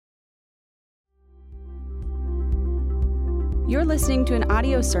You're listening to an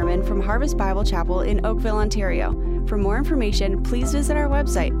audio sermon from Harvest Bible Chapel in Oakville, Ontario. For more information, please visit our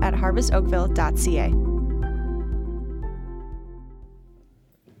website at harvestoakville.ca.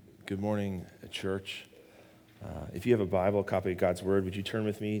 Good morning, church. If you have a Bible, a copy of God's Word, would you turn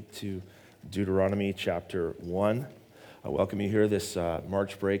with me to Deuteronomy chapter 1? I welcome you here this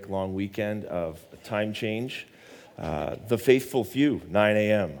March break long weekend of time change. The faithful few, 9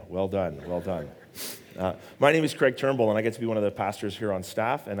 a.m. Well done, well done. My name is Craig Turnbull, and I get to be one of the pastors here on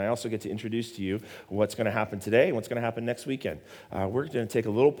staff, and I also get to introduce to you what's going to happen today and what's going to happen next weekend. We're going to take a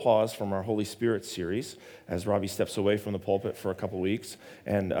little pause from our Holy Spirit series as Robbie steps away from the pulpit for a couple weeks,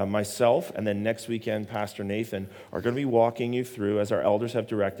 and myself and then next weekend Pastor Nathan are going to be walking you through, as our elders have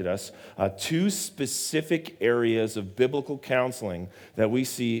directed us, two specific areas of biblical counseling that we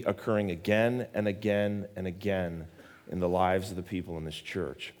see occurring again and again and again in the lives of the people in this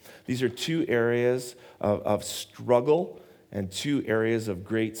church. These are two areas of struggle and two areas of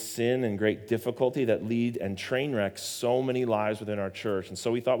great sin and great difficulty that lead and train wreck so many lives within our church. And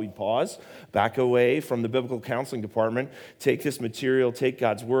so we thought we'd pause, back away from the biblical counseling department, take this material, take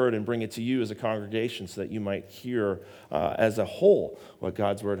God's word, and bring it to you as a congregation so that you might hear as a whole what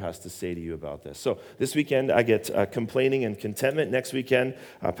God's word has to say to you about this. So this weekend, I get complaining and contentment. Next weekend,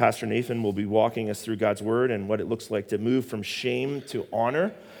 Pastor Nathan will be walking us through God's word and what it looks like to move from shame to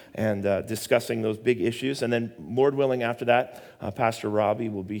honor, and discussing those big issues. And then, Lord willing, after that, Pastor Robbie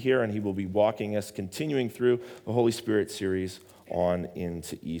will be here, and he will be walking us, continuing through the Holy Spirit series on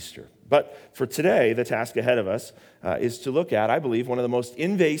into Easter. But for today, the task ahead of us is to look at, I believe, one of the most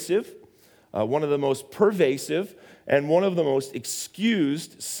invasive, one of the most pervasive, and one of the most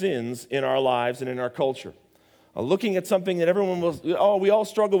excused sins in our lives and in our culture. Looking at something that everyone will, we all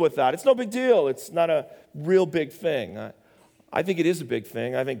struggle with that. It's no big deal. It's not a real big thing. I think it is a big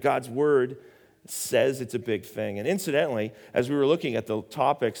thing. I think God's word says it's a big thing. And incidentally, as we were looking at the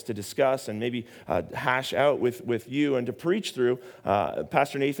topics to discuss and maybe hash out with you and to preach through,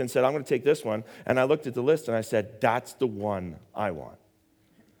 Pastor Nathan said, I'm going to take this one. And I looked at the list and I said, that's the one I want.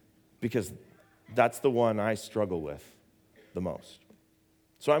 Because that's the one I struggle with the most.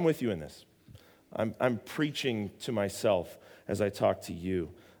 So I'm with you in this. I'm preaching to myself as I talk to you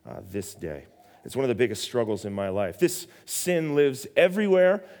this day. It's one of the biggest struggles in my life. This sin lives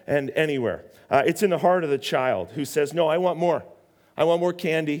everywhere and anywhere. It's in the heart of the child who says, no, I want more. I want more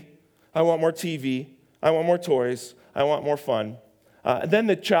candy. I want more TV. I want more toys. I want more fun. Then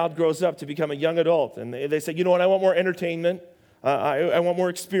the child grows up to become a young adult, and they say, you know what, I want more entertainment. I want more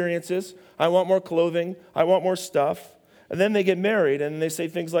experiences. I want more clothing. I want more stuff. And then they get married, and they say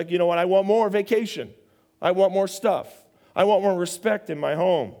things like, you know what, I want more vacation. I want more stuff. I want more respect in my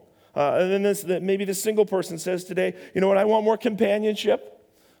home. And then maybe the single person says today, you know what, I want more companionship.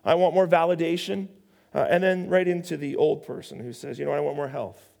 I want more validation. And then right into the old person who says, you know what, I want more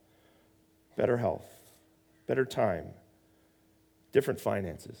health, better time, different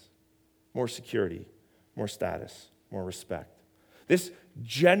finances, more security, more status, more respect. This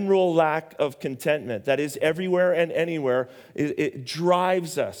general lack of contentment that is everywhere and anywhere, it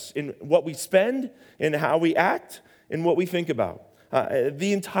drives us in what we spend, in how we act, in what we think about.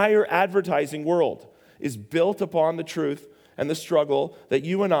 The entire advertising world is built upon the truth and the struggle that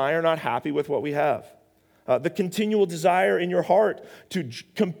you and I are not happy with what we have. The continual desire in your heart to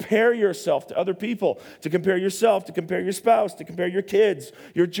compare yourself to other people, to compare yourself, to compare your spouse, to compare your kids,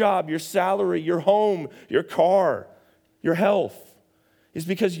 your job, your salary, your home, your car, your health, is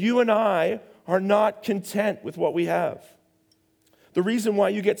because you and I are not content with what we have. The reason why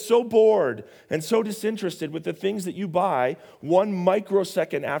you get so bored and so disinterested with the things that you buy 1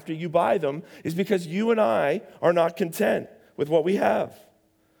 microsecond after you buy them is because you and I are not content with what we have.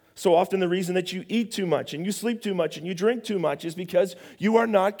 So often the reason that you eat too much and you sleep too much and you drink too much is because you are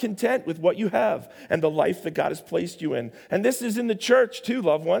not content with what you have and the life that God has placed you in. And this is in the church too,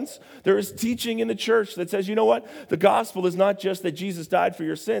 loved ones. There is teaching in the church that says, you know what? The gospel is not just that Jesus died for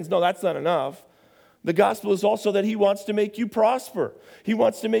your sins. No, that's not enough. The gospel is also that he wants to make you prosper. He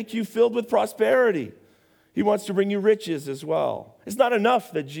wants to make you filled with prosperity. He wants to bring you riches as well. It's not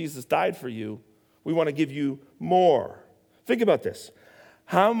enough that Jesus died for you. We want to give you more. Think about this.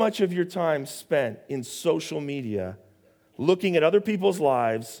 How much of your time spent in social media looking at other people's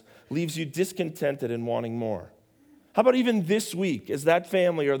lives leaves you discontented and wanting more? How about even this week, as that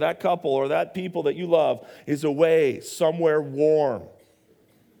family or that couple or that people that you love is away somewhere warm,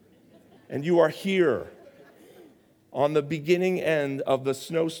 and you are here on the beginning end of the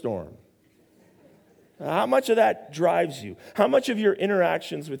snowstorm? How much of that drives you? How much of your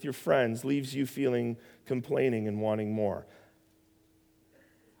interactions with your friends leaves you feeling complaining and wanting more?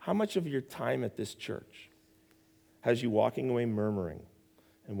 How much of your time at this church Has you walking away murmuring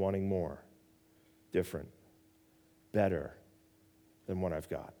and wanting more, different, better than what I've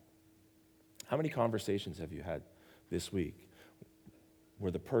got? How many conversations have you had this week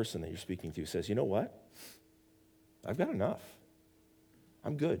where the person that you're speaking to says, you know what? I've got enough.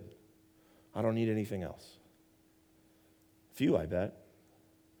 I'm good. I don't need anything else. Few, I bet.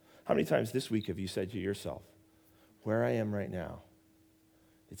 How many times this week have you said to yourself, where I am right now,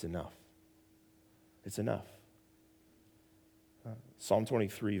 it's enough. It's enough. Psalm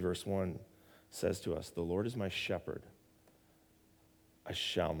 23, verse 1 says to us, the Lord is my shepherd. I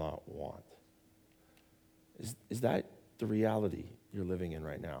shall not want. Is that the reality you're living in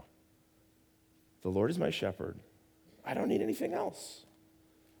right now? The Lord is my shepherd. I don't need anything else.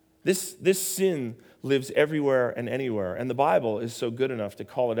 This sin lives everywhere and anywhere, and the Bible is so good enough to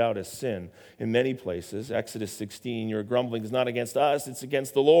call it out as sin in many places. Exodus 16, your grumbling is not against us, it's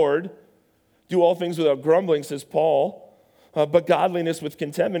against the Lord. Do all things without grumbling, says Paul. But godliness with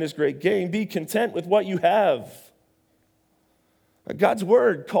contentment is great gain. Be content with what you have. God's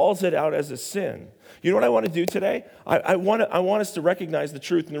word calls it out as a sin. You know what I want to do today? I want us to recognize the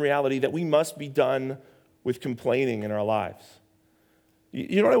truth and the reality that we must be done with complaining in our lives.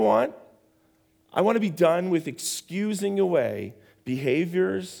 You know what I want? I want to be done with excusing away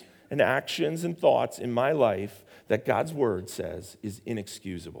behaviors and actions and thoughts in my life that God's word says is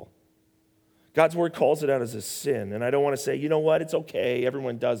inexcusable. God's word calls it out as a sin, and I don't want to say, you know what, it's okay,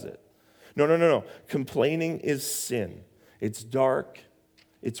 everyone does it. No. Complaining is sin. It's dark,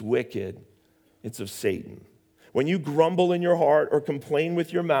 it's wicked, it's of Satan. When you grumble in your heart or complain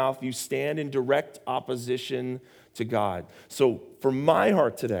with your mouth, you stand in direct opposition to God. So for my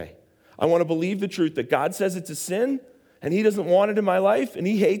heart today, I want to believe the truth that God says it's a sin, and he doesn't want it in my life, and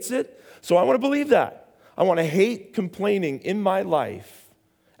he hates it. So I want to believe that. I want to hate complaining in my life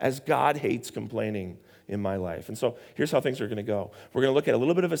as God hates complaining in my life. And so here's how things are going to go. We're going to look at a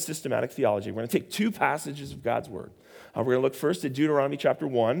little bit of a systematic theology. We're going to take two passages of God's word. We're going to look first at Deuteronomy chapter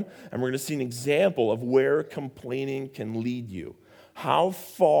 1, and we're going to see an example of where complaining can lead you. How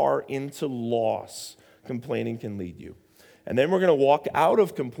far into loss complaining can lead you. And then we're going to walk out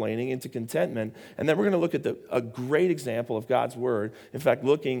of complaining into contentment, and then we're going to look at a great example of God's word. In fact,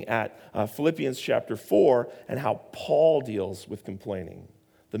 looking at Philippians chapter 4 and how Paul deals with complaining,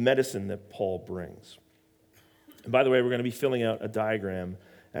 the medicine that Paul brings. And by the way, we're going to be filling out a diagram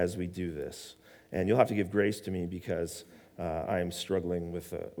as we do this. And you'll have to give grace to me because I am struggling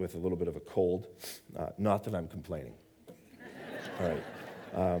with a little bit of a cold. Not that I'm complaining. All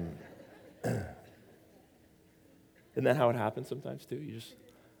right. Isn't that how it happens sometimes too?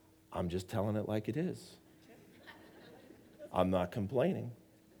 I'm just telling it like it is. I'm not complaining.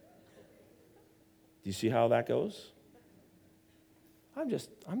 Do you see how that goes? I'm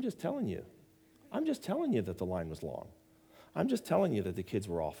just telling you. I'm just telling you that the line was long. I'm just telling you that the kids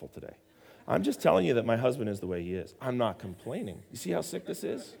were awful today. I'm just telling you that my husband is the way he is. I'm not complaining. You see how sick this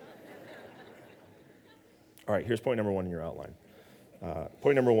is? All right, here's point number 1 in your outline.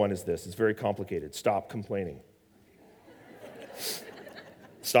 Point number 1 is this. It's very complicated. Stop complaining.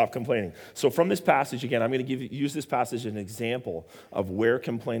 Stop complaining. So from this passage, again, I'm going to use this passage as an example of where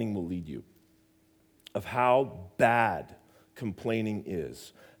complaining will lead you, of how bad complaining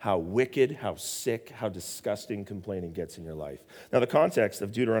is, how wicked, how sick, how disgusting complaining gets in your life. Now, the context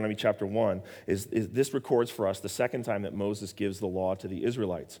of Deuteronomy chapter 1 is this records for us the second time that Moses gives the law to the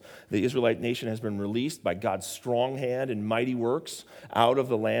Israelites. The Israelite nation has been released by God's strong hand and mighty works out of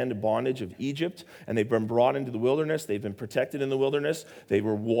the land of bondage of Egypt, and they've been brought into the wilderness. They've been protected in the wilderness. They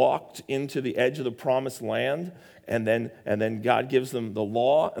were walked into the edge of the promised land, and then God gives them the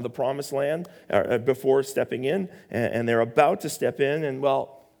law of the promised land before stepping in, and they're about to step in, and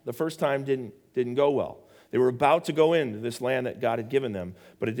well, the first time didn't go well. They were about to go into this land that God had given them,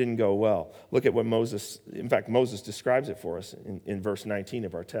 but it didn't go well. Look at what Moses describes it for us in verse 19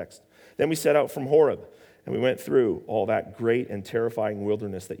 of our text. Then we set out from Horeb, and we went through all that great and terrifying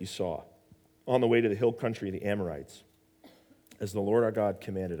wilderness that you saw, on the way to the hill country of the Amorites, as the Lord our God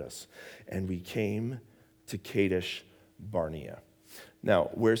commanded us. And we came to Kadesh Barnea.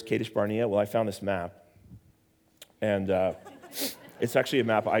 Now, where's Kadesh Barnea? Well, I found this map, and it's actually a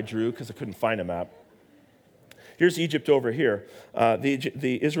map I drew because I couldn't find a map. Here's Egypt over here.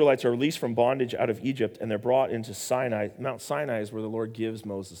 The Israelites are released from bondage out of Egypt, and they're brought into Sinai. Mount Sinai is where the Lord gives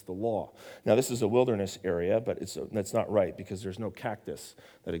Moses the law. Now, this is a wilderness area, but that's not right because there's no cactus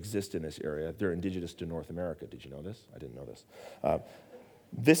that exists in this area. They're indigenous to North America. Did you know this? I didn't know this.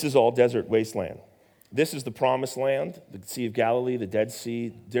 This is all desert wasteland. This is the promised land, the Sea of Galilee, the Dead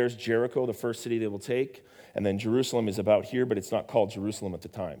Sea. There's Jericho, the first city they will take. And then Jerusalem is about here, but it's not called Jerusalem at the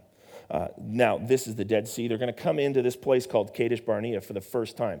time. Now, this is the Dead Sea. They're going to come into this place called Kadesh Barnea for the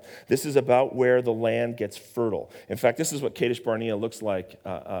first time. This is about where the land gets fertile. In fact, this is what Kadesh Barnea looks like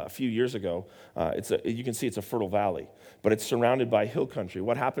a few years ago. You can see it's a fertile valley, but it's surrounded by hill country.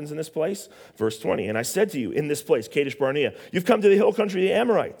 What happens in this place? Verse 20, and I said to you, in this place, Kadesh Barnea, you've come to the hill country of the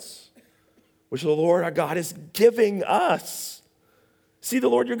Amorites, which the Lord our God is giving us. See, the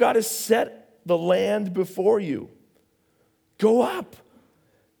Lord your God has set the land before you. Go up.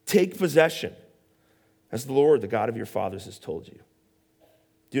 Take possession, as the Lord, the God of your fathers, has told you.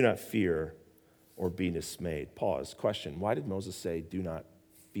 Do not fear or be dismayed. Pause. Question. Why did Moses say, do not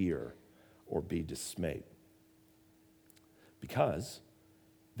fear or be dismayed? Because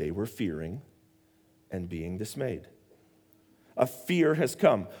they were fearing and being dismayed. A fear has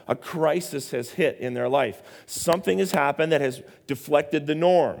come. A crisis has hit in their life. Something has happened that has deflected the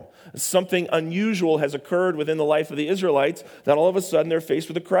norm. Something unusual has occurred within the life of the Israelites that all of a sudden they're faced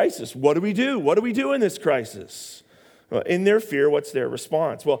with a crisis. What do we do? What do we do in this crisis? Well, in their fear, what's their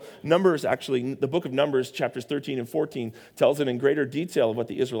response? Well, Numbers, actually, the book of Numbers, chapters 13 and 14, tells it in greater detail of what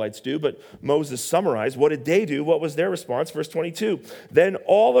the Israelites do, but Moses summarized, what did they do? What was their response? Verse 22, then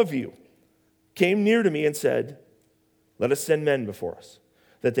all of you came near to me and said, let us send men before us,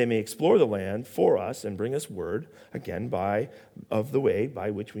 that they may explore the land for us and bring us word, again, of the way by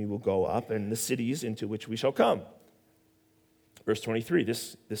which we will go up and the cities into which we shall come. Verse 23,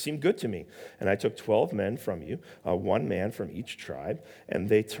 this seemed good to me. And I took 12 men from you, one man from each tribe, and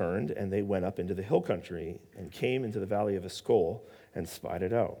they turned and they went up into the hill country and came into the valley of Escol and spied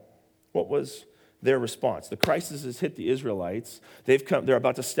it out. What was their response? The crisis has hit the Israelites. They're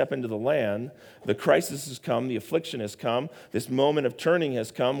about to step into the land. The crisis has come. The affliction has come. This moment of turning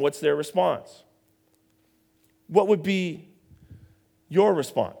has come. What's their response? What would be your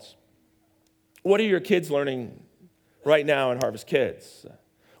response? What are your kids learning right now in Harvest Kids?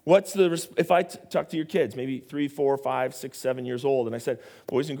 If I talk to your kids, maybe 3, 4, 5, 6, 7 years old, and I said,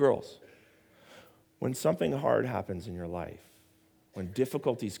 boys and girls, when something hard happens in your life, when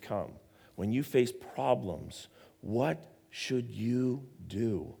difficulties come, when you face problems, what should you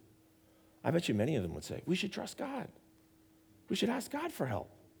do? I bet you many of them would say, we should trust God. We should ask God for help.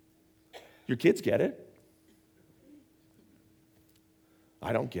 Your kids get it.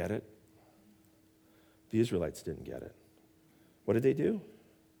 I don't get it. The Israelites didn't get it. What did they do?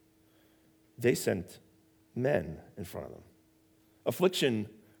 They sent men in front of them. Affliction,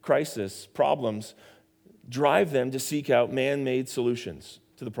 crisis, problems drive them to seek out man-made solutions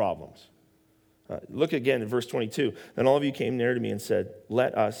to the problems. Look again at verse 22. Then all of you came near to me and said,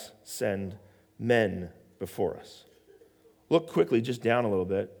 let us send men before us. Look quickly just down a little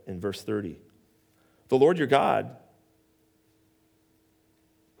bit in verse 30. The Lord your God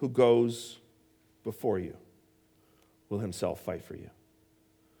who goes before you will himself fight for you.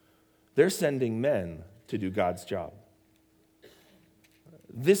 They're sending men to do God's job.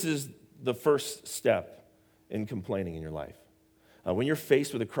 This is the first step in complaining in your life. When you're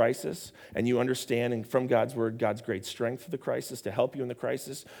faced with a crisis and you understand from God's word, God's great strength for the crisis to help you in the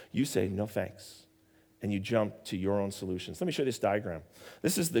crisis, you say, no thanks, and you jump to your own solutions. Let me show you this diagram.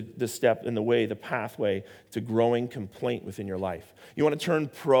 This is the step in the way, the pathway to growing complaint within your life. You want to turn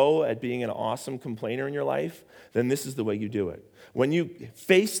pro at being an awesome complainer in your life? Then this is the way you do it. When you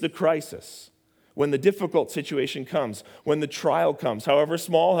face the crisis, when the difficult situation comes, when the trial comes, however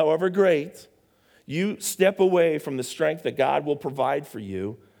small, however great, you step away from the strength that God will provide for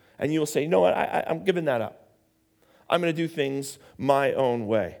you, and you will say, no, I'm giving that up. I'm going to do things my own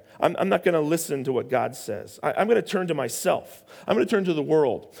way. I'm not going to listen to what God says. I'm going to turn to myself. I'm going to turn to the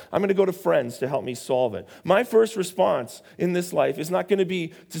world. I'm going to go to friends to help me solve it. My first response in this life is not going to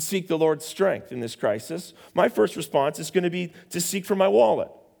be to seek the Lord's strength in this crisis. My first response is going to be to seek for my wallet.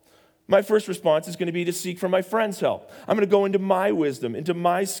 My first response is going to be to seek for my friend's help. I'm going to go into my wisdom, into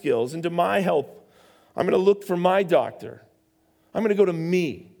my skills, into my help. I'm going to look for my doctor. I'm going to go to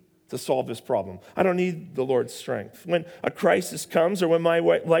me to solve this problem. I don't need the Lord's strength. When a crisis comes or when my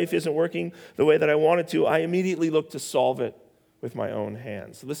life isn't working the way that I want it to, I immediately look to solve it with my own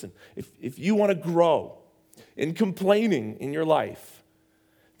hands. So listen, if you want to grow in complaining in your life,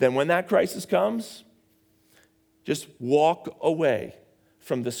 then when that crisis comes, just walk away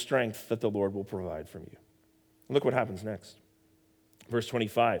from the strength that the Lord will provide from you. Look what happens next. Verse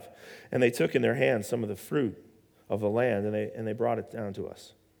 25, and they took in their hands some of the fruit of the land, and they brought it down to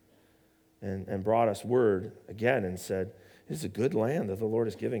us, and brought us word again and said, it is a good land that the Lord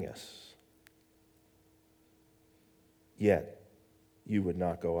is giving us. Yet you would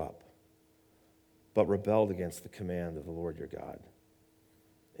not go up, but rebelled against the command of the Lord your God.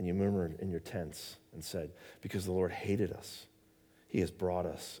 and you murmured in your tents and said, because the Lord hated us, he has brought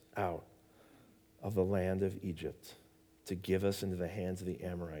us out of the land of Egypt to give us into the hands of the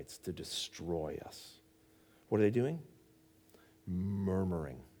Amorites to destroy us. What are they doing?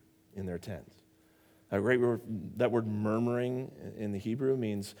 Murmuring in their tents. That word murmuring in the Hebrew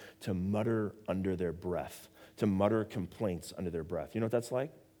means to mutter under their breath, to mutter complaints under their breath. You know what that's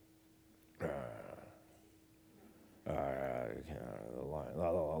like?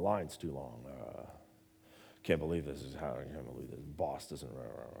 The line's too long. Can't believe this is how. Can't believe this. Boss doesn't.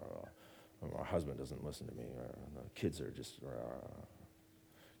 My husband doesn't listen to me. The kids are just.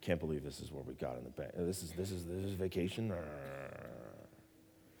 Can't believe this is what we got in the bank. This is vacation.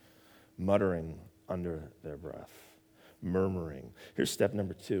 Muttering under their breath, murmuring. Here's step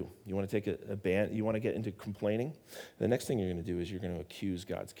number 2. You want to take a band. You want to get into complaining. The next thing you're going to do is you're going to accuse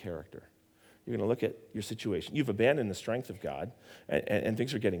God's character. You're going to look at your situation. You've abandoned the strength of God, and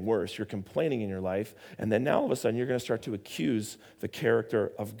things are getting worse. You're complaining in your life, and then now all of a sudden you're going to start to accuse the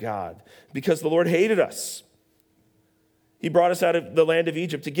character of God because the Lord hated us. He brought us out of the land of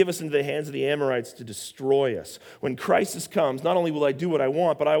Egypt to give us into the hands of the Amorites to destroy us. When crisis comes, not only will I do what I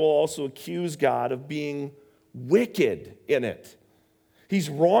want, but I will also accuse God of being wicked in it. He's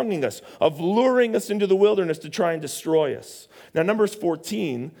wronging us, of luring us into the wilderness to try and destroy us. Now, Numbers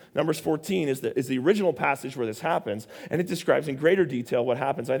 14 is the original passage where this happens, and it describes in greater detail what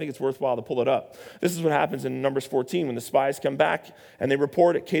happens. I think it's worthwhile to pull it up. This is what happens in Numbers 14 when the spies come back and they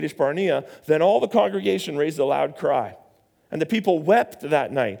report at Kadesh Barnea. Then all the congregation raised a loud cry. And the people wept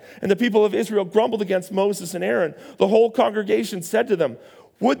that night. And the people of Israel grumbled against Moses and Aaron. The whole congregation said to them,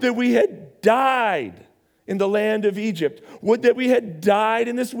 would that we had died in the land of Egypt. Would that we had died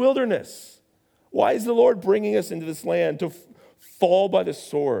in this wilderness. Why is the Lord bringing us into this land to fall by the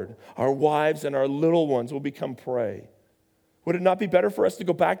sword? Our wives and our little ones will become prey. Would it not be better for us to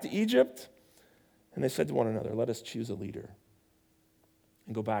go back to Egypt? And they said to one another, let us choose a leader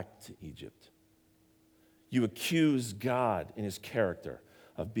and go back to Egypt. You accuse God in his character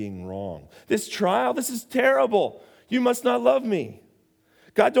of being wrong. This trial, this is terrible. You must not love me.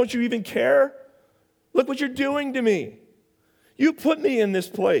 God, don't you even care? Look what you're doing to me. You put me in this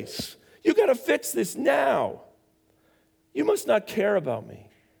place. You got to fix this now. You must not care about me.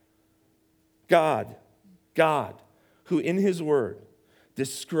 God, who in his word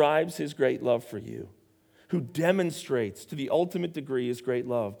describes his great love for you, who demonstrates to the ultimate degree his great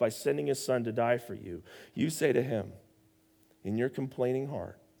love by sending his son to die for you, you say to him, in your complaining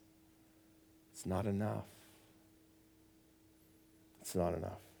heart, it's not enough. It's not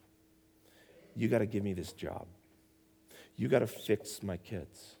enough. You got to give me this job. You got to fix my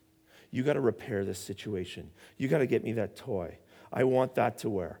kids. You got to repair this situation. You got to get me that toy. I want that to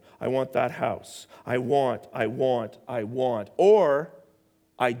wear. I want that house. I want. Or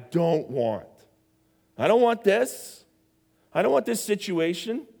I don't want. I don't want this. I don't want this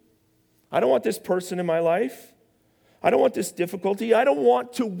situation. I don't want this person in my life. I don't want this difficulty. I don't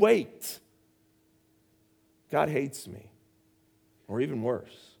want to wait. God hates me. Or even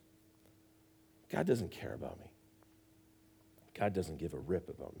worse, God doesn't care about me. God doesn't give a rip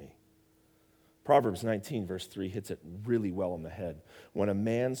about me. Proverbs 19, verse 3 hits it really well on the head. When a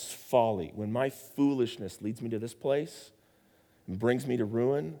man's folly, when my foolishness leads me to this place and brings me to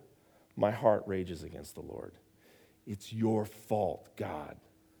ruin, my heart rages against the Lord. It's your fault, God.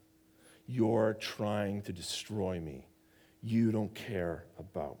 You're trying to destroy me. You don't care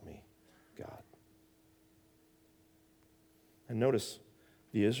about me, God. And notice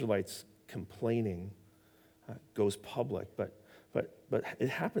the Israelites complaining goes public, but it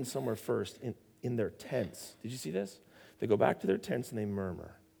happens somewhere first in their tents. Did you see this? They go back to their tents and they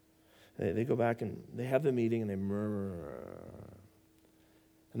murmur. They go back and they have the meeting and they murmur.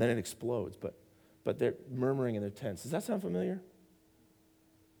 And then it explodes, but they're murmuring in their tents. Does that sound familiar?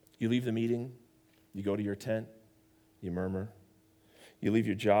 You leave the meeting, you go to your tent, you murmur. You leave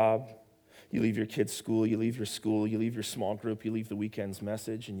your job, you leave your kids' school, you leave your school, you leave your small group, you leave the weekend's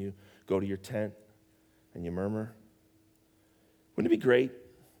message, and you go to your tent and you murmur. Wouldn't it be great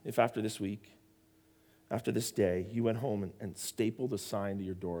if after this week, after this day, you went home and stapled a sign to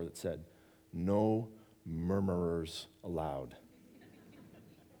your door that said, "No murmurers allowed."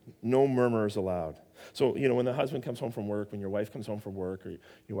 No murmurers allowed. So, when the husband comes home from work, when your wife comes home from work, or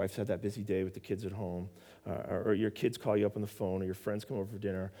your wife's had that busy day with the kids at home, or your kids call you up on the phone, or your friends come over for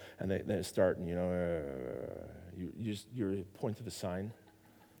dinner, and they start, and you point to the sign.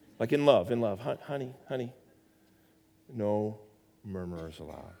 Like in love, honey, no murmurers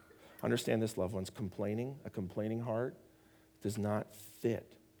allowed. Understand this, loved ones, a complaining heart does not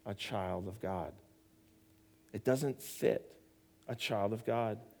fit a child of God. It doesn't fit a child of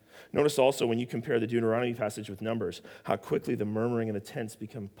God. Notice also when you compare the Deuteronomy passage with Numbers, how quickly the murmuring in the tents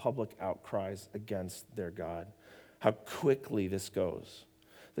become public outcries against their God. How quickly this goes.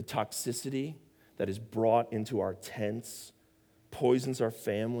 The toxicity that is brought into our tents poisons our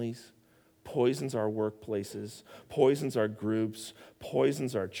families, poisons our workplaces, poisons our groups,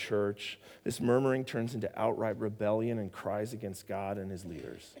 poisons our church. This murmuring turns into outright rebellion and cries against God and his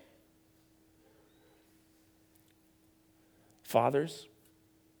leaders. Fathers,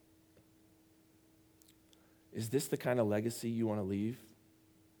 is this the kind of legacy you want to leave?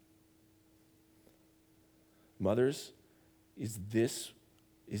 Mothers, is this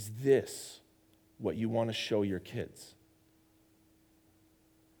what you want to show your kids?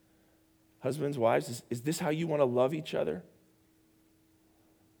 Husbands, wives, is this how you want to love each other?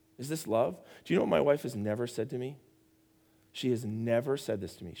 Is this love? Do you know what my wife has never said to me? She has never said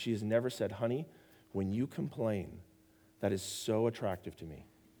this to me. She has never said, honey, when you complain, that is so attractive to me.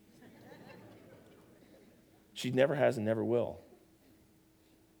 She never has and never will.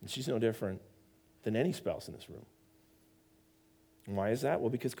 And she's no different than any spouse in this room. And why is that?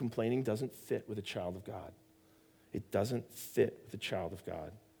 Well, because complaining doesn't fit with a child of God. It doesn't fit with a child of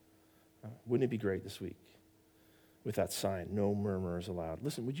God. Wouldn't it be great this week with that sign, no murmurers allowed?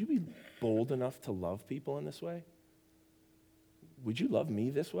 Listen, would you be bold enough to love people in this way? Would you love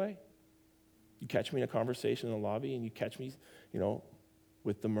me this way? You catch me in a conversation in the lobby and you catch me,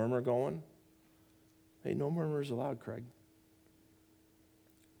 with the murmur going. Hey, no murmurers allowed, Craig.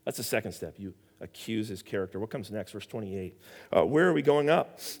 That's the second step. You accuse his character. What comes next? Verse 28. Where are we going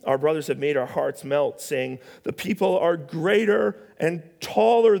up? Our brothers have made our hearts melt, saying, the people are greater and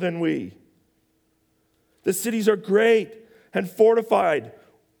taller than we. The cities are great and fortified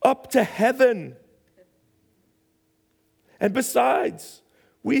up to heaven. And besides,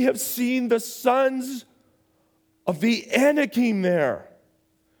 we have seen the sons of the Anakim there.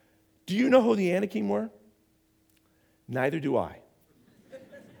 Do you know who the Anakim were? Neither do I.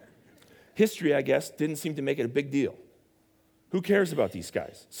 History, I guess, didn't seem to make it a big deal. Who cares about these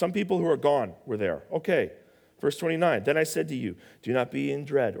guys? Some people who are gone were there. Okay, verse 29. Then I said to you, do not be in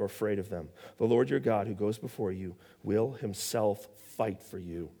dread or afraid of them. The Lord your God who goes before you will himself fight for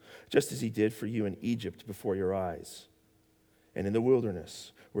you, just as he did for you in Egypt before your eyes. And in the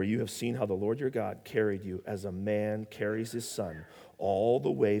wilderness, where you have seen how the Lord your God carried you as a man carries his son all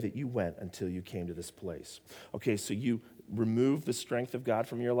the way that you went until you came to this place. Okay, so you remove the strength of God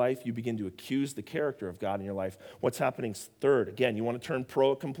from your life, you begin to accuse the character of God in your life. What's happening third? Again, you want to turn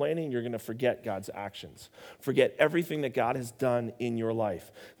pro at complaining, you're going to forget God's actions. Forget everything that God has done in your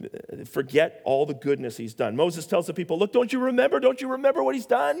life. Forget all the goodness he's done. Moses tells the people, look, don't you remember what he's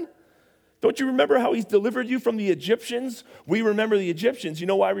done? Don't you remember how he's delivered you from the Egyptians? We remember the Egyptians. You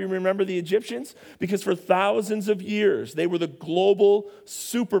know why we remember the Egyptians? Because for thousands of years, they were the global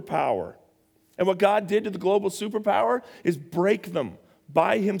superpower. And what God did to the global superpower is break them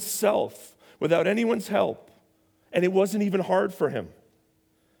by himself without anyone's help. And it wasn't even hard for him.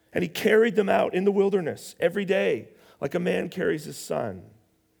 And he carried them out in the wilderness every day like a man carries his son.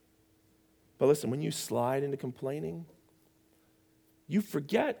 But listen, when you slide into complaining, you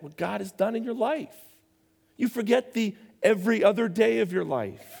forget what God has done in your life. You forget the every other day of your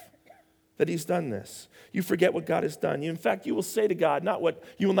life that he's done this. You forget what God has done. In fact, you will say to God,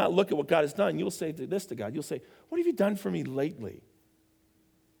 you will not look at what God has done. You will say this to God. You'll say, what have you done for me lately?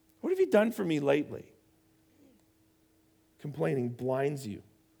 What have you done for me lately? Complaining blinds you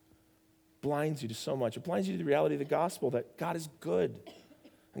to so much. It blinds you to the reality of the gospel that God is good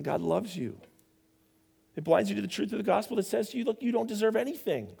and God loves you. It blinds you to the truth of the gospel that says to you, look, you don't deserve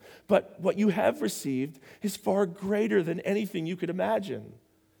anything. But what you have received is far greater than anything you could imagine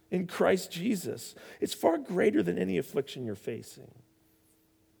in Christ Jesus. It's far greater than any affliction you're facing.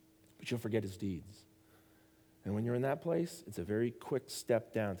 But you'll forget his deeds. And when you're in that place, it's a very quick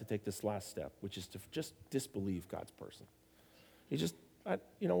step down to take this last step, which is to just disbelieve God's person.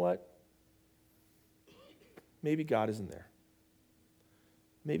 You know what? Maybe God isn't there.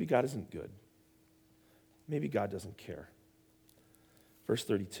 Maybe God isn't good. Maybe God doesn't care. Verse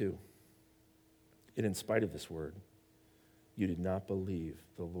 32. And in spite of this word, you did not believe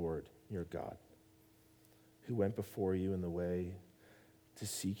the Lord your God, who went before you in the way to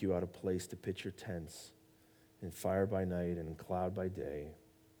seek you out a place to pitch your tents, in fire by night and in cloud by day,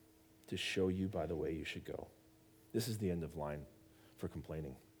 to show you by the way you should go. This is the end of line for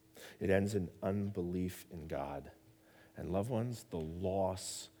complaining. It ends in unbelief in God. And loved ones, the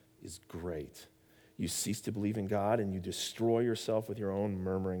loss is great. You cease to believe in God and you destroy yourself with your own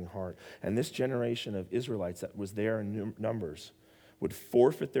murmuring heart. And this generation of Israelites that was there in Numbers would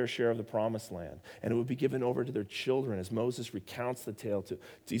forfeit their share of the promised land, and it would be given over to their children as Moses recounts the tale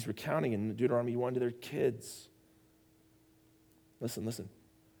he's recounting in Deuteronomy 1 to their kids. Listen.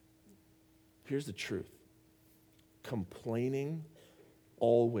 Here's the truth. Complaining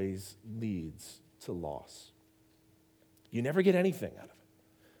always leads to loss. You never get anything out of it.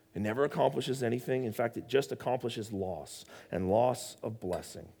 It never accomplishes anything. In fact, it just accomplishes loss and loss of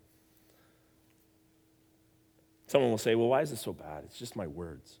blessing. Someone will say, well, why is this so bad? It's just my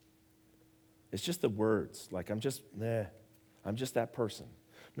words. It's just the words. Like, I'm just that person.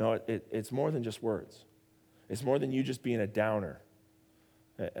 No, it's more than just words. It's more than you just being a downer.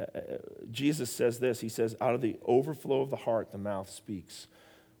 Jesus says this. He says, out of the overflow of the heart, the mouth speaks.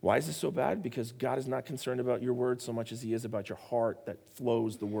 Why is this so bad? Because God is not concerned about your words so much as he is about your heart that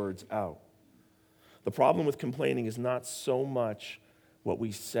flows the words out. The problem with complaining is not so much what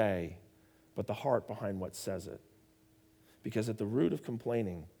we say, but the heart behind what says it. Because at the root of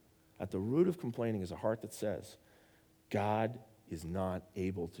complaining is a heart that says, God is not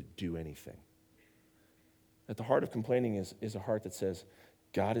able to do anything. At the heart of complaining is a heart that says,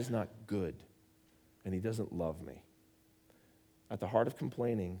 God is not good, and he doesn't love me. At the heart of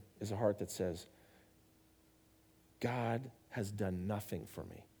complaining is a heart that says, God has done nothing for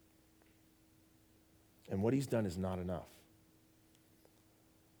me. And what he's done is not enough.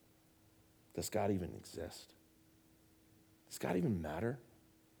 Does God even exist? Does God even matter?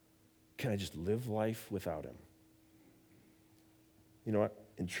 Can I just live life without him? You know what?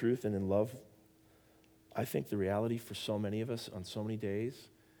 In truth and in love, I think the reality for so many of us on so many days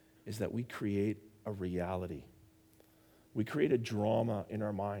is that we create a reality. We create a drama in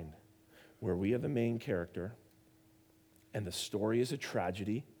our mind where we are the main character and the story is a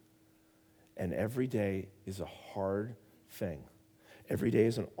tragedy and every day is a hard thing. Every day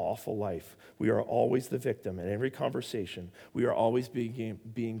is an awful life. We are always the victim. In every conversation, we are always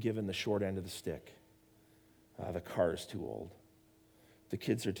being given the short end of the stick. The car is too old. The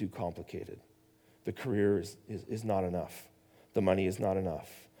kids are too complicated. The career is not enough. The money is not enough.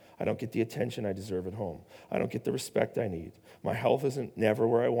 I don't get the attention I deserve at home. I don't get the respect I need. My health isn't never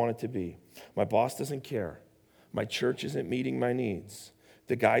where I want it to be. My boss doesn't care. My church isn't meeting my needs.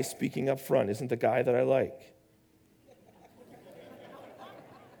 The guy speaking up front isn't the guy that I like.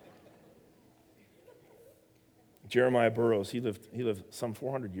 Jeremiah Burroughs, he lived some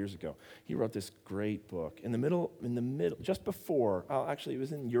 400 years ago. He wrote this great book. In the middle, just before, actually it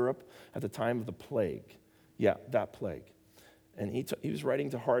was in Europe at the time of the plague. Yeah, that plague. And he was writing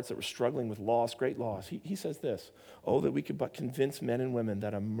to hearts that were struggling with loss, great loss. He says this, oh, that we could but convince men and women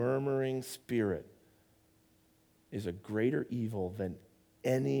that a murmuring spirit is a greater evil than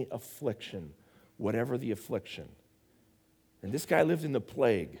any affliction, whatever the affliction. And this guy lived in the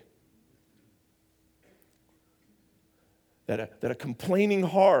plague. That a complaining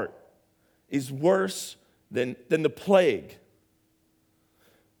heart is worse than the plague.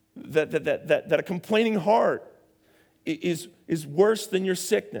 That a complaining heart is worse than your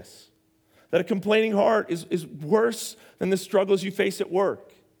sickness. That a complaining heart is worse than the struggles you face at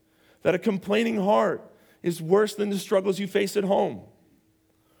work. That a complaining heart is worse than the struggles you face at home.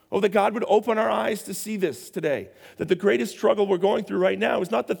 Oh, that God would open our eyes to see this today. That the greatest struggle we're going through right now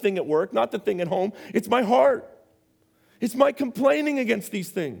is not the thing at work, not the thing at home. It's my heart. It's my complaining against these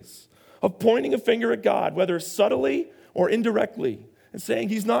things, of pointing a finger at God, whether subtly or indirectly, and saying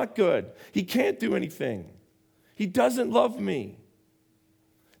he's not good. He can't do anything. He doesn't love me.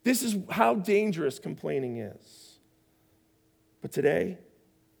 This is how dangerous complaining is. But today,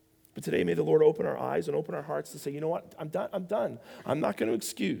 may the Lord open our eyes and open our hearts to say, you know what, I'm done. I'm not going to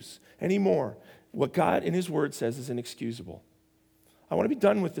excuse anymore. What God in his word says is inexcusable. I want to be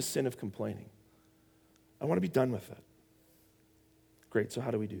done with the sin of complaining. I want to be done with it. Great, so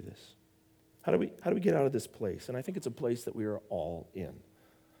how do we do this? How do we get out of this place? And I think it's a place that we are all in.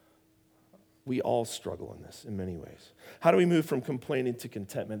 We all struggle in this in many ways. How do we move from complaining to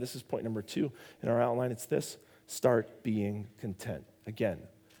contentment? This is point number 2 in our outline. It's this: start being content. Again,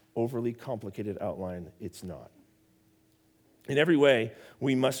 overly complicated outline, it's not. In every way,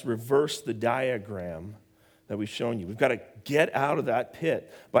 we must reverse the diagram that we've shown you. We've got to get out of that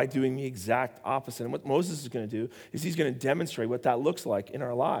pit by doing the exact opposite. And what Moses is going to do is he's going to demonstrate what that looks like in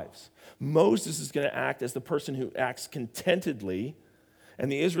our lives. Moses is going to act as the person who acts contentedly,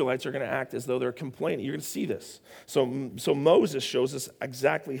 and the Israelites are going to act as though they're complaining. You're going to see this. So Moses shows us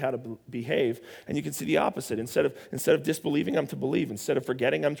exactly how to behave, and you can see the opposite. Instead of disbelieving, I'm to believe. Instead of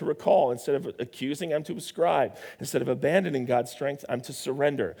forgetting, I'm to recall. Instead of accusing, I'm to ascribe. Instead of abandoning God's strength, I'm to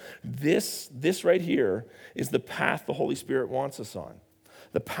surrender. This right here is the path the Holy Spirit wants us on.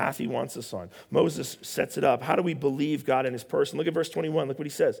 the path he wants us on. Moses sets it up. How do we believe God in his person? Look at verse 21. Look what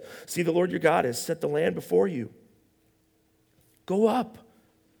he says. See, the Lord your God has set the land before you. Go up,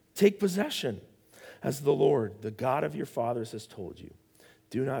 take possession, as the Lord, the God of your fathers, has told you.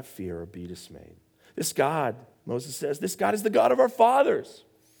 Do not fear or be dismayed. This God, Moses says, this God is the God of our fathers.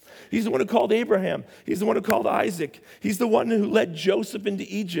 He's the one who called Abraham. He's the one who called Isaac. He's the one who led Joseph into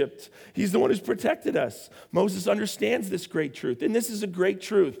Egypt. He's the one who's protected us. Moses understands this great truth. And this is a great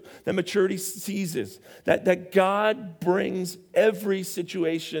truth that maturity seizes, that God brings every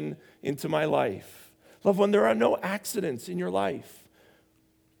situation into my life. Loved one, there are no accidents in your life.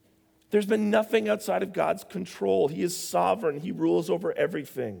 There's been nothing outside of God's control. He is sovereign. He rules over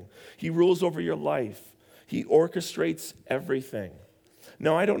everything. He rules over your life. He orchestrates everything.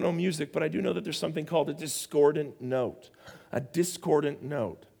 Now, I don't know music, but I do know that there's something called a discordant note. A discordant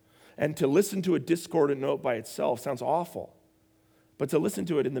note. And to listen to a discordant note by itself sounds awful. But to listen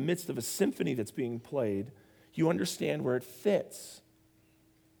to it in the midst of a symphony that's being played, you understand where it fits.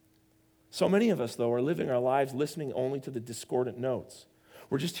 So many of us, though, are living our lives listening only to the discordant notes.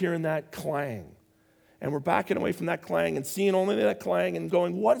 We're just hearing that clang. And we're backing away from that clang and seeing only that clang and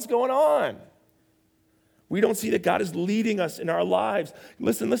going, what is going on? We don't see that God is leading us in our lives.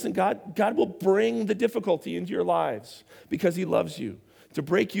 Listen, God will bring the difficulty into your lives because he loves you, to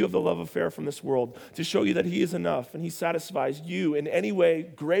break you of the love affair from this world, to show you that he is enough and he satisfies you in any way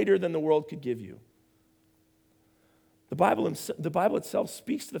greater than the world could give you. The Bible itself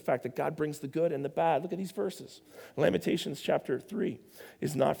speaks to the fact that God brings the good and the bad. Look at these verses. Lamentations chapter 3.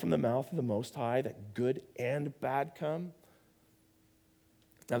 Is not from the mouth of the Most High that good and bad come?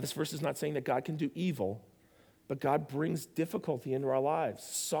 Now, this verse is not saying that God can do evil, but God brings difficulty into our lives,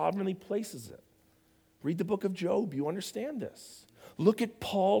 sovereignly places it. Read the book of Job. You understand this. Look at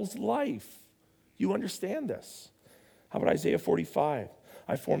Paul's life. You understand this. How about Isaiah 45?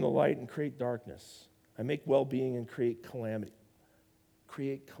 I form the light and create darkness. I make well-being and create calamity.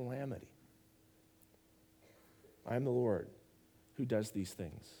 Create calamity. I am the Lord who does these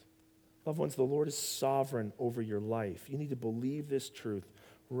things. Loved ones, the Lord is sovereign over your life. You need to believe this truth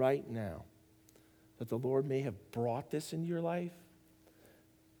right now, that the Lord may have brought this into your life,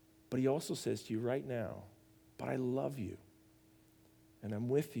 but he also says to you right now, but I love you, and I'm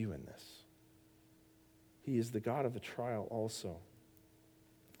with you in this. He is the God of the trial also.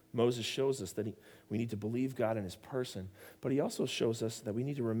 Moses shows us that we need to believe God in his person, but he also shows us that we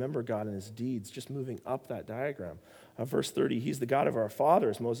need to remember God in his deeds, just moving up that diagram. Verse 30, he's the God of our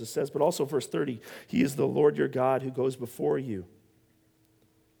fathers, Moses says, but also verse 30, he is the Lord your God who goes before you.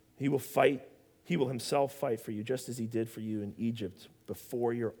 He will himself fight for you, just as he did for you in Egypt,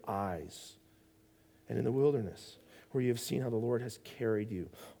 before your eyes, and in the wilderness, where you have seen how the Lord has carried you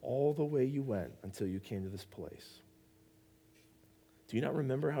all the way you went until you came to this place. Do you not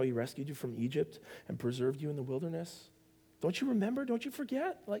remember how he rescued you from Egypt and preserved you in the wilderness? Don't you remember? Don't you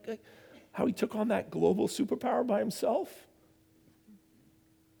forget? Like how he took on that global superpower by himself?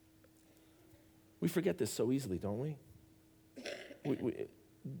 We forget this so easily, don't we?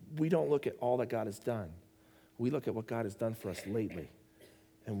 We don't look at all that God has done. We look at what God has done for us lately,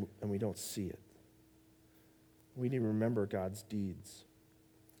 and we don't see it. We need to remember God's deeds.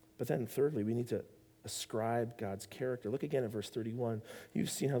 But then thirdly, we need to ascribe God's character. Look again at verse 31.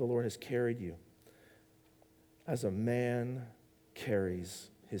 You've seen how the Lord has carried you as a man carries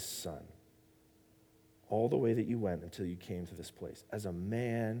his son all the way that you went until you came to this place. As a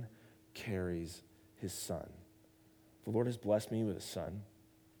man carries his son. The Lord has blessed me with a son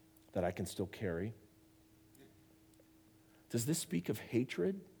that I can still carry. Does this speak of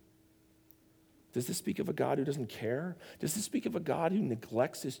hatred? Does this speak of a God who doesn't care? Does this speak of a God who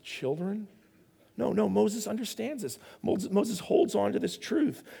neglects his children? No, Moses understands this. Moses holds on to this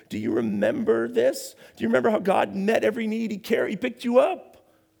truth. Do you remember this? Do you remember how God met every need he carried? He picked you up.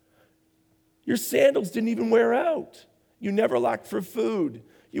 Your sandals didn't even wear out. You never lacked for food.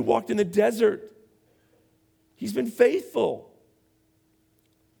 You walked in the desert. He's been faithful.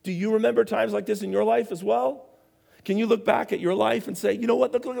 Do you remember times like this in your life as well? Can you look back at your life and say, you know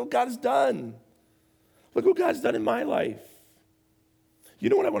what, look what God has done. Look what God's done in my life. You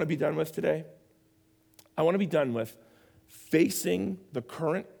know what I want to be done with today? I want to be done with facing the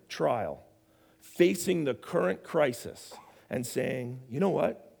current trial, facing the current crisis, and saying, you know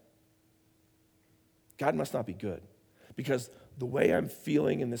what? God must not be good, because the way I'm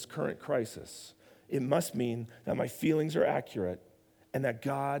feeling in this current crisis, it must mean that my feelings are accurate and that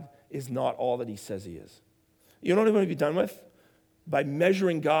God is not all that he says he is. You know what I want to be done with? By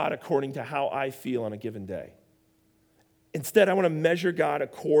measuring God according to how I feel on a given day. Instead, I want to measure God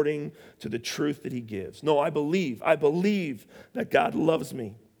according to the truth that he gives. No, I believe that God loves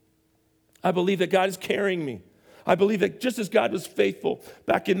me. I believe that God is carrying me. I believe that just as God was faithful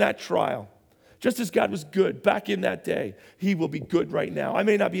back in that trial, just as God was good back in that day, he will be good right now. I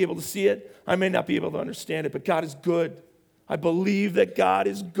may not be able to see it. I may not be able to understand it, but God is good. I believe that God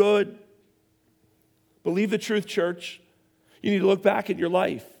is good. Believe the truth, church. You need to look back at your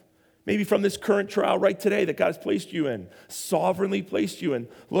life. Maybe from this current trial right today that God has placed you in, sovereignly placed you in.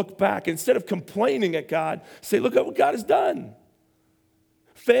 Look back. Instead of complaining at God, say, look at what God has done.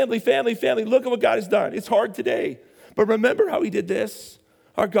 Family, look at what God has done. It's hard today, but remember how he did this.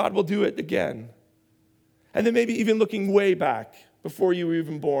 Our God will do it again. And then maybe even looking way back before you were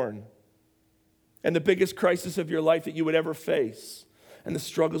even born, and the biggest crisis of your life that you would ever face, and the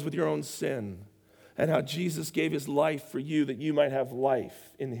struggles with your own sin, and how Jesus gave his life for you that you might have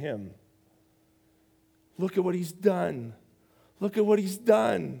life in him. Look at what he's done. Look at what he's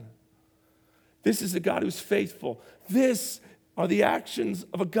done. This is a God who's faithful. This are the actions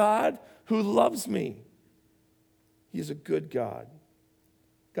of a God who loves me. He is a good God.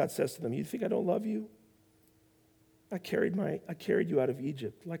 God says to them, you think I don't love you? I carried you out of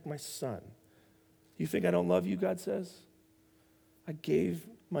Egypt like my son. You think I don't love you, God says? I gave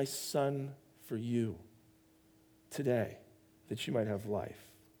my son for you today that you might have life.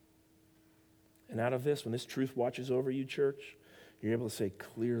 And out of this, when this truth watches over you, church, you're able to say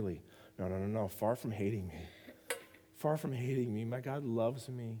clearly, no, far from hating me, my God loves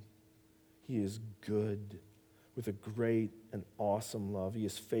me. He is good with a great and awesome love. He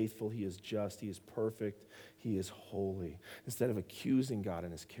is faithful, he is just, he is perfect, he is holy. Instead of accusing God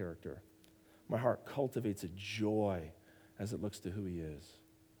in his character, my heart cultivates a joy as it looks to who he is.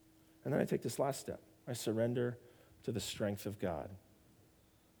 And then I take this last step. I surrender to the strength of God.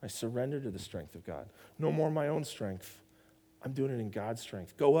 I surrender to the strength of God. No more my own strength. I'm doing it in God's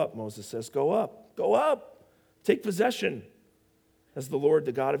strength. Go up, Moses says. Go up. Go up. Take possession. As the Lord,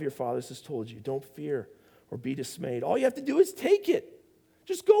 the God of your fathers, has told you. Don't fear or be dismayed. All you have to do is take it.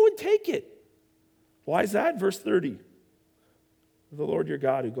 Just go and take it. Why is that? Verse 30. The Lord your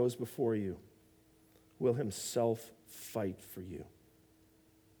God who goes before you will himself fight for you.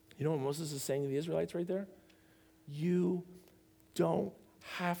 You know what Moses is saying to the Israelites right there? You don't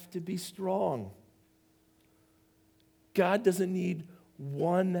have to be strong. God doesn't need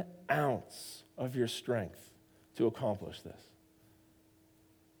 1 ounce of your strength to accomplish this.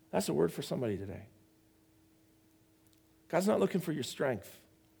 That's a word for somebody today. God's not looking for your strength.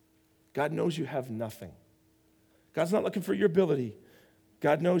 God knows you have nothing. God's not looking for your ability.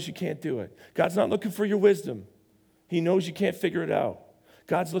 God knows you can't do it. God's not looking for your wisdom. He knows you can't figure it out.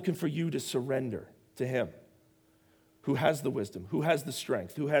 God's looking for you to surrender to him, who has the wisdom, who has the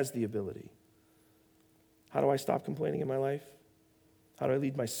strength, who has the ability. How do I stop complaining in my life? How do I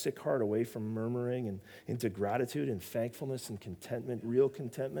lead my sick heart away from murmuring and into gratitude and thankfulness and contentment, real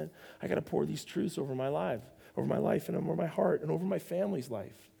contentment? I got to pour these truths over my life and over my heart and over my family's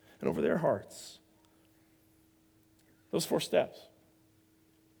life and over their hearts. Those 4 steps.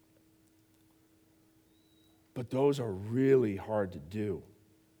 But those are really hard to do.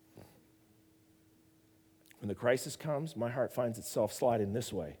 When the crisis comes, my heart finds itself sliding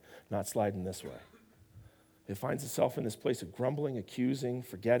this way, not sliding this way. It finds itself in this place of grumbling, accusing,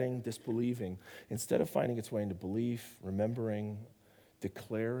 forgetting, disbelieving, instead of finding its way into belief, remembering,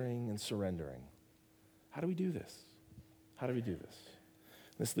 declaring, and surrendering. How do we do this? How do we do this?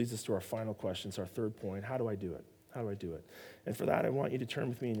 This leads us to our final question. It's our third point. How do I do it? How do I do it? And for that, I want you to turn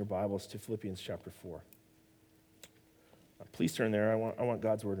with me in your Bibles to Philippians chapter 4. Please turn there. I want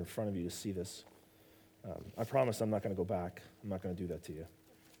God's word in front of you to see this. I promise I'm not going to go back. I'm not going to do that to you.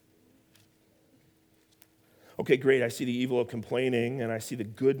 Okay, great. I see the evil of complaining, and I see the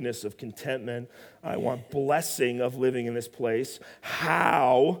goodness of contentment. I want blessing of living in this place.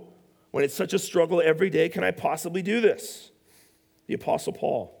 How, when it's such a struggle every day, can I possibly do this? The Apostle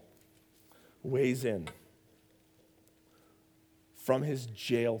Paul weighs in from his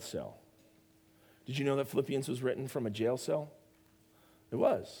jail cell. Did you know that Philippians was written from a jail cell? It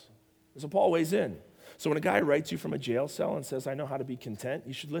was. So Paul weighs in. So when a guy writes you from a jail cell and says, I know how to be content,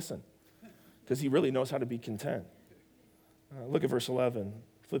 you should listen, because he really knows how to be content. Look at verse 11,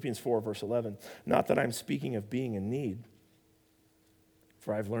 Philippians 4, verse 11. Not that I'm speaking of being in need,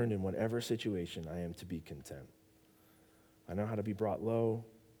 for I've learned in whatever situation I am to be content. I know how to be brought low,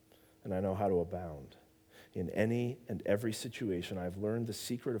 and I know how to abound. In any and every situation, I've learned the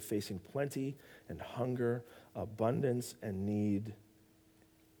secret of facing plenty and hunger, abundance and need.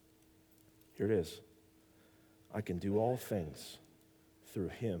 Here it is. I can do all things through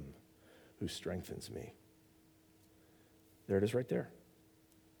him who strengthens me. There it is right there.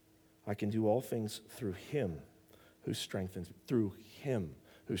 I can do all things through him who strengthens me. Through him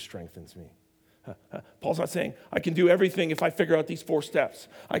who strengthens me. Paul's not saying I can do everything if I figure out these 4 steps.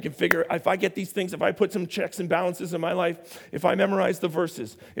 I can figure, if I get these things, if I put some checks and balances in my life, if I memorize the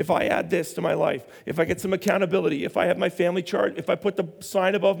verses, if I add this to my life, if I get some accountability, if I have my family chart, if I put the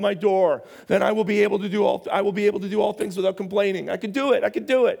sign above my door, then I will be able to do all things without complaining. I can do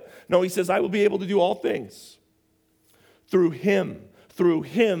it. No, he says I will be able to do all things through him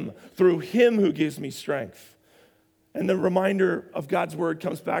who gives me strength. And the reminder of God's word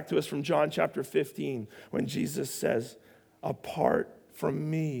comes back to us from John chapter 15 when Jesus says, apart from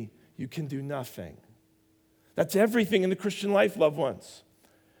me, you can do nothing. That's everything in the Christian life, loved ones.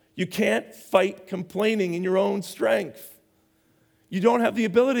 You can't fight complaining in your own strength. You don't have the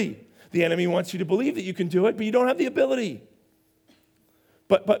ability. The enemy wants you to believe that you can do it, but you don't have the ability.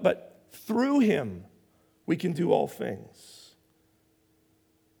 But through him, we can do all things.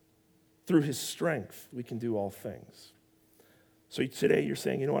 Through his strength, we can do all things. So today you're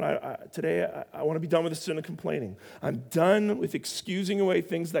saying, you know what, today I want to be done with the sin of complaining. I'm done with excusing away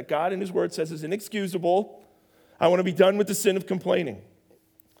things that God in his word says is inexcusable. I want to be done with the sin of complaining.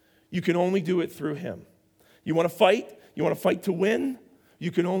 You can only do it through him. You want to fight? You want to fight to win?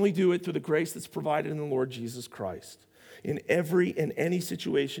 You can only do it through the grace that's provided in the Lord Jesus Christ. In any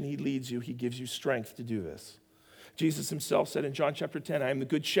situation he leads you, he gives you strength to do this. Jesus himself said in John chapter 10, I am the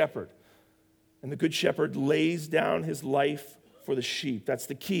good shepherd. And the good shepherd lays down his life for the sheep. That's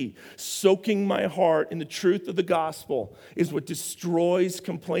the key. Soaking my heart in the truth of the gospel is what destroys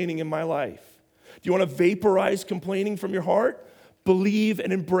complaining in my life. Do you want to vaporize complaining from your heart? Believe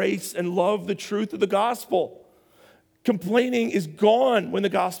and embrace and love the truth of the gospel. Complaining is gone when the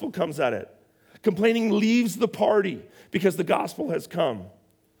gospel comes at it. Complaining leaves the party because the gospel has come.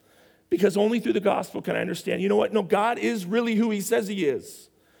 Because only through the gospel can I understand, you know what? No, God is really who he says he is.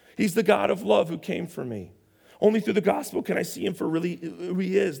 He's the God of love who came for me. Only through the gospel can I see him for really who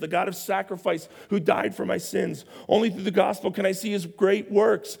he is, the God of sacrifice who died for my sins. Only through the gospel can I see his great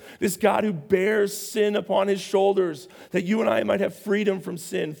works, this God who bears sin upon his shoulders, that you and I might have freedom from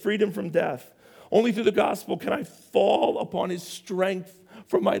sin, freedom from death. Only through the gospel can I fall upon his strength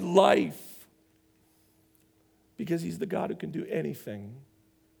for my life, because he's the God who can do anything.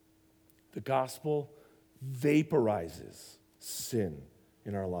 The gospel vaporizes sin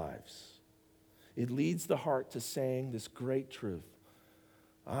in our lives. It leads the heart to saying this great truth.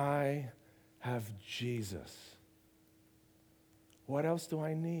 I have Jesus. What else do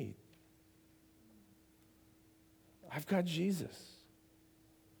I need? I've got Jesus.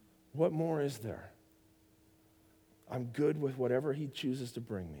 What more is there? I'm good with whatever he chooses to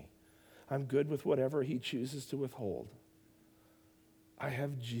bring me. I'm good with whatever he chooses to withhold. I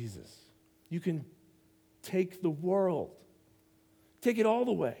have Jesus. You can take the world. Take it all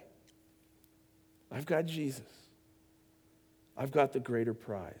the way. I've got Jesus. I've got the greater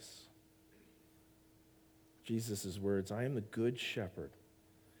prize. Jesus' words, I am the good shepherd,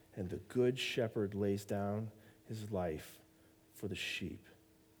 and the good shepherd lays down his life for the sheep.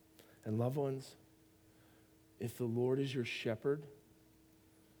 And loved ones, if the Lord is your shepherd,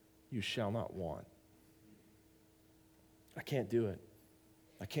 you shall not want. I can't do it.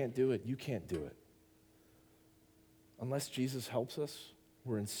 I can't do it. You can't do it. Unless Jesus helps us,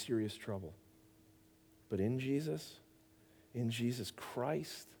 we're in serious trouble. But in Jesus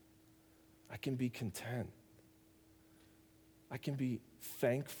Christ, I can be content. I can be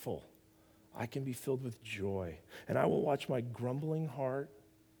thankful. I can be filled with joy. And I will watch my grumbling heart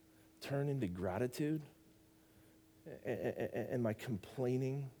turn into gratitude and my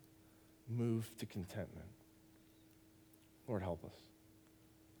complaining move to contentment. Lord, help us.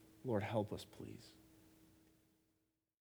 Lord, help us, please.